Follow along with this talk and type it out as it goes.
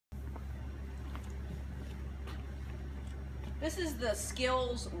This is the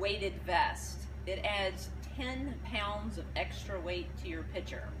Skills weighted vest. It adds 10 pounds of extra weight to your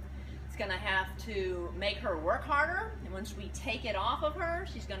pitcher. It's gonna have to make her work harder, and once we take it off of her,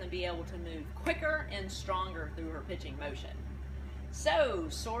 she's gonna be able to move quicker and stronger through her pitching motion. So,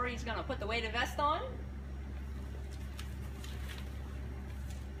 Sori's gonna put the weighted vest on.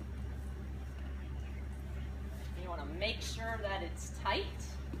 You wanna make sure that it's tight.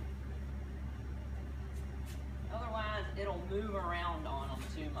 Otherwise, it'll move around on them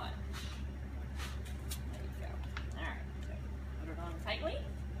too much. There you go. All right, so put it on tightly.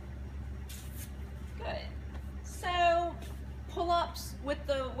 Good. So, pull-ups with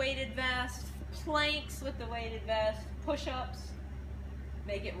the weighted vest, planks with the weighted vest, push-ups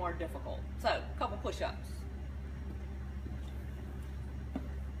make it more difficult. So, a couple push-ups.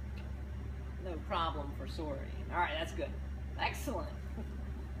 No problem for Sori. All right, that's good. Excellent.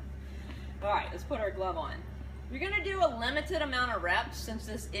 All right, let's put our glove on. You're gonna do a limited amount of reps since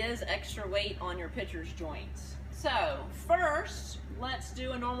this is extra weight on your pitcher's joints. So first, let's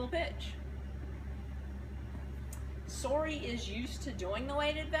do a normal pitch. Sori is used to doing the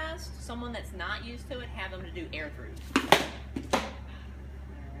weighted vest. Someone that's not used to it, have them to do air throughs. All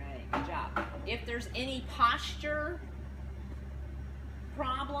right, good job. If there's any posture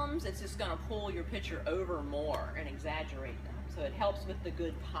problems, it's just gonna pull your pitcher over more and exaggerate them. So it helps with the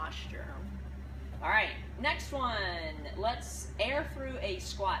good posture. All right, next one. Let's air through a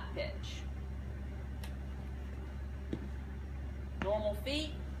squat pitch. Normal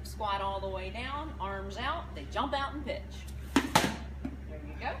feet, squat all the way down, arms out, they jump out and pitch. There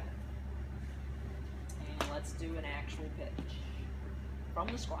you go. And let's do an actual pitch from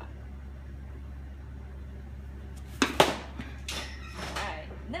the squat. All right,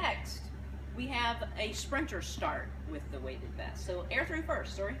 next, we have a sprinter start with the weighted vest. So air through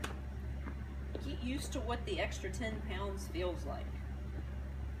first, Sori. Get used to what the extra 10 pounds feels like.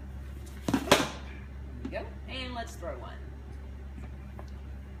 There you go. And let's throw one.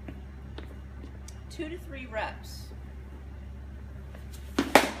 2 to 3 reps.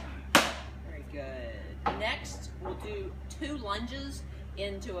 Very good. Next, we'll do 2 lunges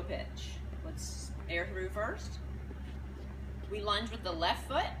into a pitch. Let's air through first. We lunge with the left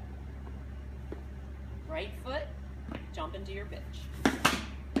foot, right foot, jump into your pitch.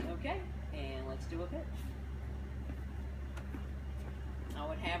 Okay. And let's do a pitch. I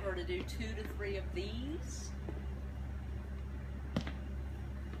would have her to do 2 to 3 of these.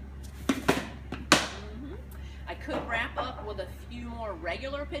 I could wrap up with a few more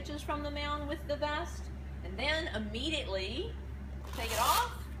regular pitches from the mound with the vest, and then immediately take it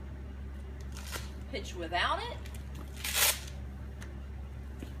off, pitch without it,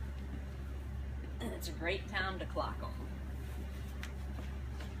 and it's a great time to clock them.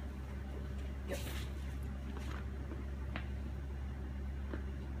 Yep.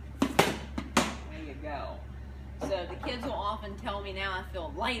 There you go. So the kids will often tell me now I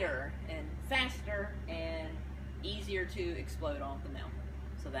feel lighter and faster and easier to explode off the mound.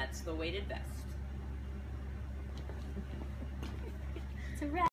 So that's the weighted vest. It's a wrap.